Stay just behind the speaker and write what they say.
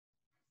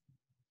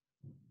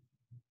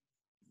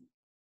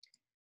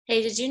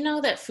Hey, did you know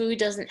that food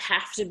doesn't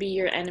have to be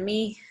your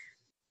enemy?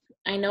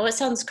 I know it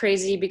sounds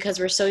crazy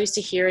because we're so used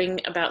to hearing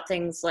about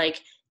things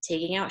like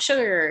taking out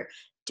sugar,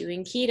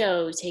 doing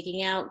keto,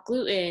 taking out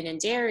gluten and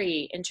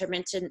dairy,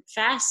 intermittent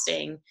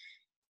fasting.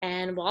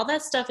 And while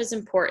that stuff is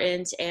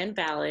important and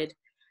valid,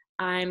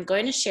 I'm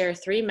going to share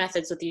three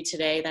methods with you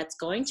today that's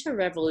going to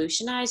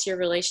revolutionize your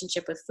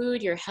relationship with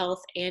food, your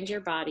health, and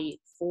your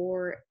body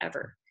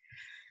forever.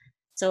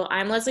 So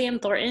I'm Leslie M.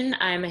 Thornton.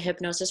 I'm a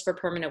hypnosis for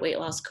permanent weight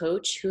loss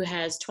coach who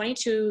has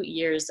 22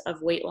 years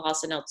of weight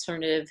loss and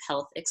alternative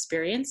health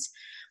experience.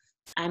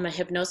 I'm a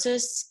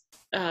hypnosis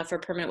for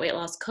permanent weight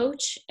loss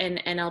coach,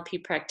 an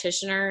NLP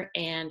practitioner,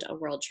 and a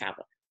world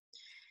traveler.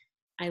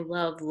 I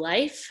love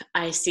life.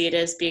 I see it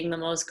as being the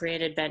most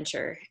grand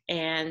adventure,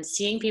 and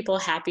seeing people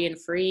happy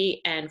and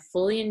free and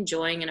fully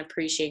enjoying and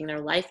appreciating their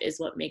life is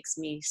what makes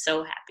me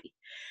so happy.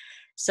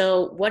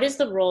 So, what is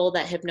the role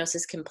that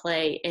hypnosis can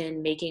play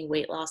in making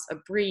weight loss a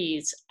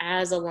breeze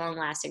as a long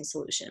lasting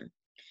solution?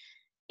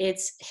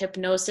 It's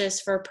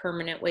hypnosis for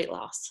permanent weight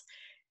loss.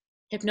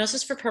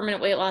 Hypnosis for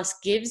permanent weight loss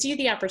gives you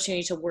the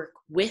opportunity to work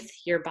with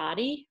your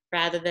body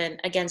rather than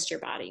against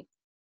your body.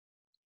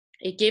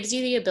 It gives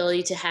you the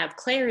ability to have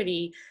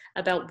clarity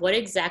about what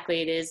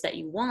exactly it is that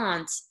you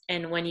want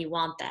and when you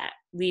want that,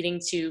 leading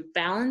to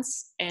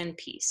balance and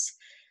peace.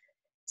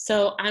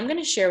 So, I'm going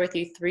to share with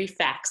you three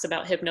facts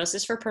about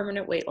hypnosis for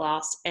permanent weight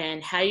loss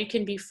and how you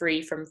can be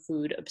free from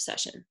food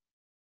obsession.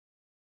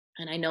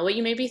 And I know what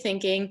you may be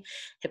thinking,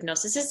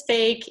 hypnosis is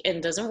fake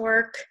and doesn't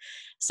work,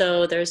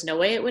 so there's no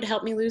way it would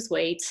help me lose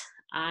weight.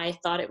 I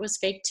thought it was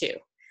fake too.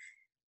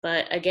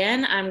 But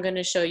again, I'm going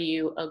to show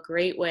you a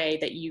great way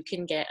that you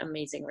can get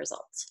amazing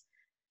results.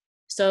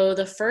 So,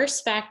 the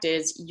first fact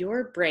is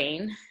your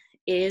brain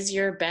is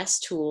your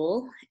best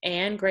tool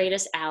and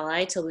greatest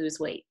ally to lose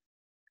weight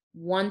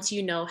once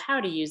you know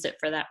how to use it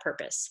for that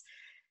purpose.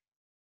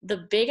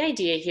 The big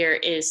idea here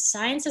is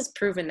science has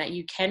proven that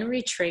you can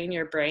retrain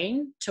your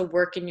brain to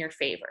work in your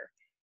favor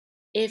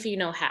if you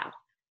know how.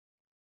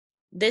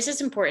 This is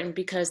important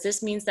because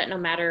this means that no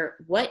matter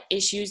what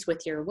issues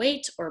with your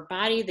weight or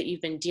body that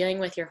you've been dealing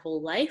with your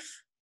whole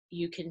life,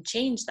 you can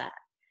change that.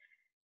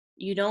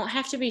 You don't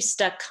have to be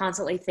stuck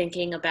constantly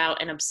thinking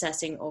about and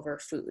obsessing over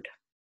food.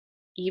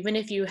 Even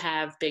if you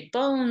have big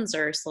bones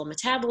or slow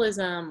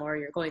metabolism, or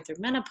you're going through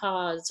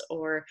menopause,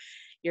 or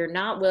you're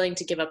not willing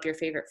to give up your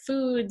favorite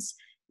foods,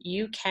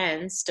 you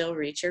can still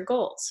reach your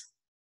goals.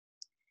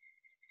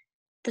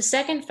 The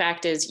second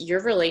fact is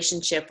your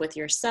relationship with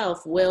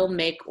yourself will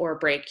make or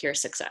break your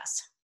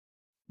success.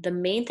 The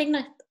main thing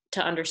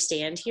to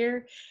understand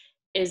here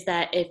is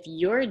that if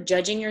you're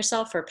judging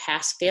yourself for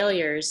past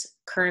failures,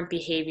 current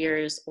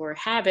behaviors, or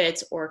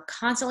habits, or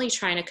constantly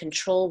trying to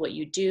control what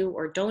you do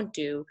or don't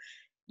do,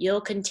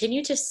 you'll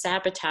continue to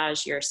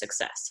sabotage your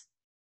success.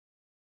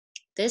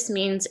 This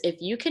means if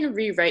you can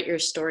rewrite your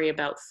story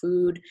about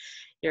food,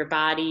 your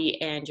body,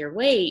 and your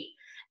weight,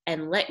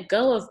 and let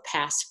go of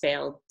past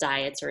failed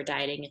diets or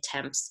dieting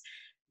attempts,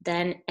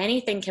 then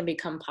anything can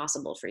become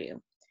possible for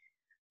you.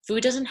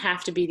 Food doesn't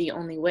have to be the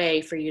only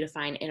way for you to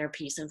find inner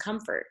peace and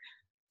comfort.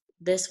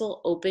 This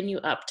will open you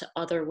up to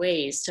other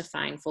ways to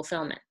find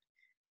fulfillment.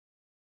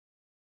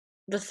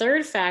 The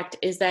third fact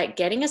is that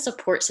getting a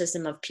support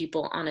system of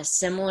people on a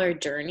similar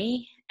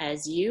journey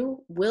as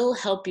you will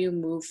help you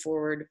move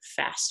forward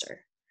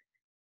faster.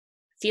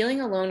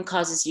 Feeling alone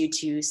causes you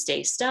to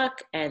stay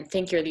stuck and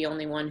think you're the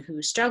only one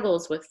who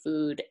struggles with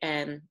food,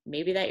 and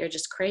maybe that you're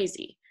just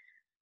crazy.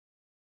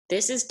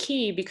 This is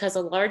key because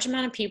a large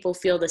amount of people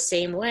feel the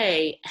same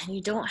way, and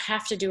you don't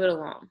have to do it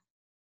alone.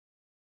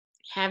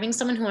 Having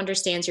someone who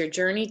understands your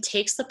journey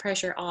takes the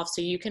pressure off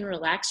so you can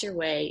relax your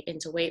way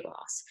into weight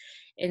loss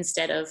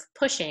instead of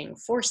pushing,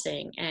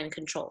 forcing, and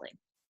controlling.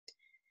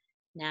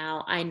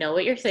 Now, I know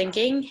what you're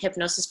thinking.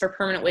 Hypnosis for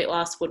permanent weight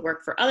loss would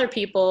work for other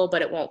people,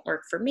 but it won't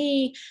work for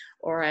me,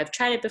 or I've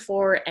tried it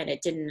before and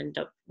it didn't end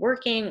up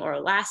working or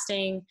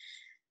lasting.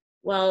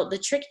 Well, the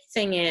tricky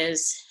thing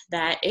is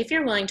that if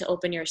you're willing to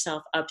open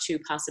yourself up to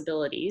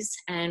possibilities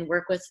and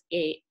work with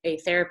a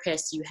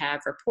therapist you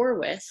have rapport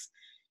with,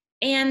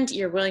 and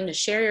you're willing to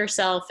share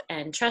yourself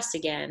and trust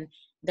again,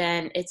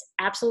 then it's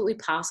absolutely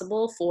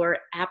possible for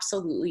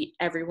absolutely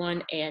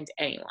everyone and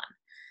anyone.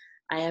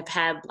 I have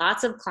had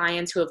lots of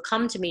clients who have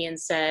come to me and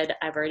said,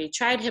 I've already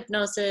tried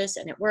hypnosis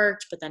and it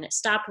worked, but then it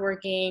stopped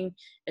working,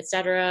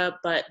 etc.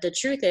 But the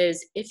truth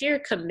is, if you're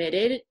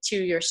committed to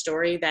your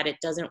story that it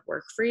doesn't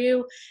work for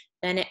you,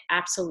 then it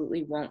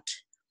absolutely won't.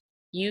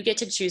 You get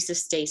to choose to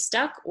stay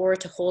stuck or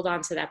to hold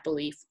on to that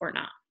belief or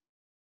not.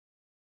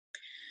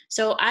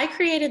 So I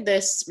created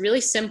this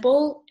really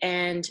simple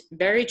and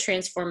very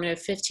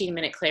transformative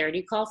 15-minute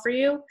clarity call for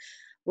you,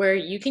 where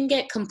you can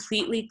get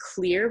completely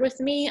clear with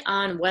me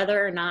on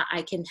whether or not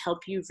I can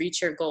help you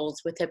reach your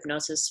goals with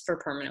hypnosis for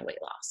permanent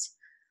weight loss.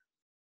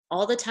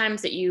 All the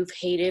times that you've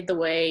hated the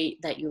way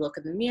that you look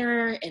in the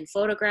mirror, in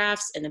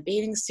photographs, in a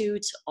bathing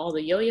suit, all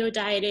the yo-yo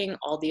dieting,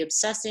 all the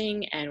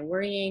obsessing and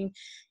worrying,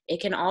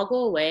 it can all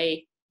go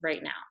away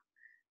right now.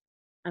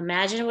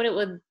 Imagine what it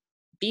would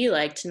be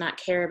like to not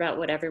care about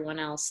what everyone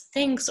else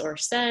thinks or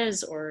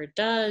says or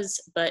does,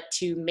 but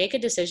to make a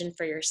decision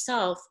for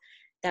yourself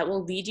that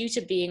will lead you to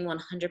being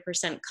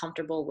 100%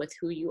 comfortable with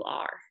who you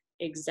are,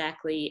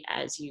 exactly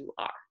as you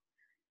are.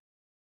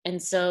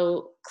 And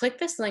so click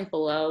this link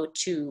below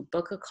to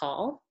book a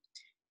call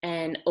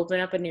and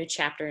open up a new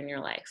chapter in your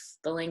life.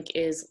 The link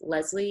is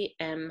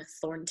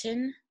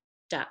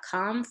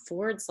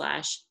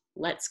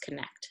lesliemthornton.com/let's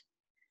connect.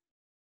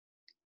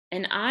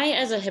 And I,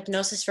 as a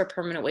hypnosis for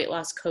permanent weight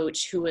loss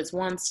coach who was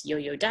once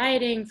yo-yo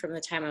dieting from the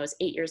time I was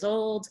 8 years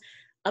old,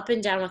 up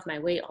and down with my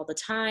weight all the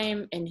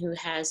time, and who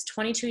has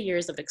 22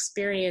 years of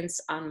experience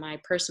on my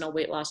personal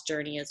weight loss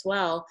journey as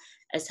well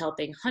as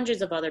helping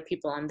hundreds of other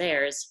people on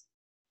theirs,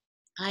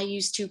 I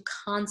used to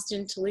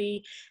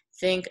constantly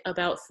think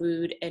about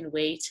food and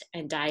weight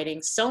and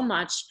dieting so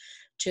much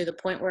to the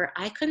point where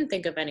I couldn't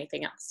think of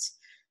anything else.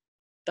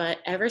 But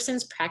ever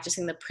since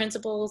practicing the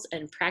principles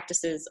and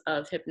practices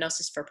of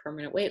hypnosis for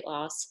permanent weight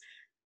loss,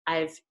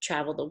 I've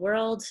traveled the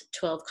world,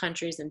 12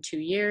 countries in 2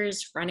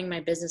 years, running my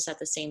business at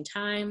the same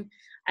time.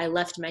 I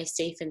left my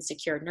safe and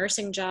secure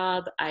nursing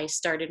job. I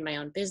started my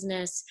own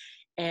business,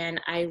 and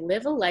I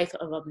live a life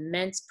of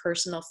immense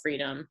personal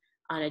freedom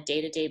on a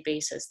day-to-day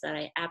basis that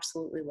I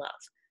absolutely love.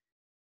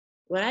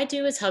 What I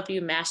do is help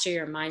you master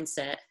your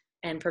mindset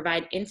and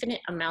provide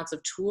infinite amounts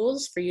of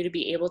tools for you to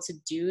be able to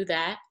do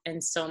that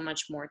and so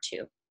much more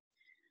too.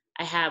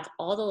 I have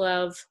all the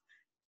love,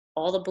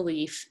 all the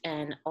belief,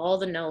 and all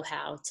the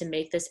know-how to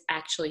make this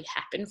actually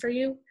happen for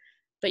you,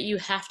 but you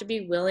have to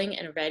be willing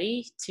and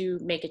ready to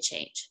make a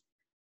change.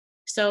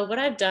 So what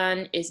I've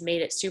done is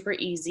made it super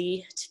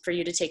easy for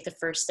you to take the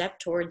first step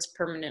towards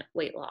permanent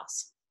weight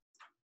loss.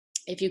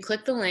 If you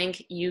click the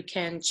link, you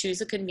can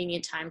choose a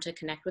convenient time to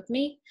connect with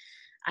me.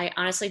 I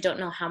honestly don't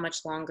know how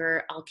much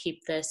longer I'll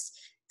keep this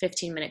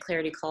 15-minute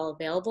clarity call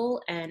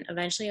available, and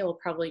eventually I will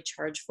probably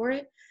charge for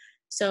it.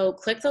 So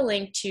click the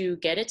link to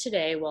get it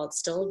today while it's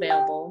still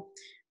available.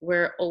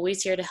 We're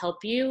always here to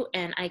help you,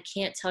 and I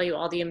can't tell you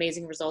all the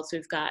amazing results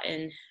we've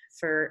gotten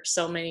for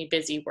so many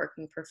busy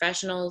working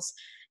professionals,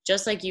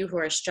 just like you, who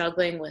are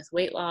struggling with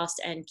weight loss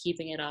and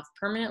keeping it off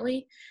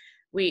permanently.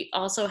 We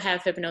also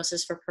have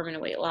hypnosis for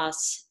permanent weight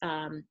loss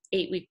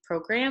 8-week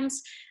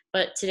programs.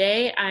 But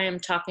today I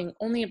am talking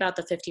only about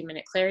the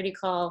 15-minute clarity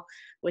call,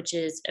 which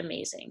is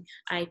amazing.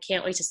 I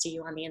can't wait to see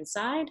you on the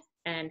inside,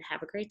 and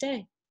have a great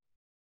day.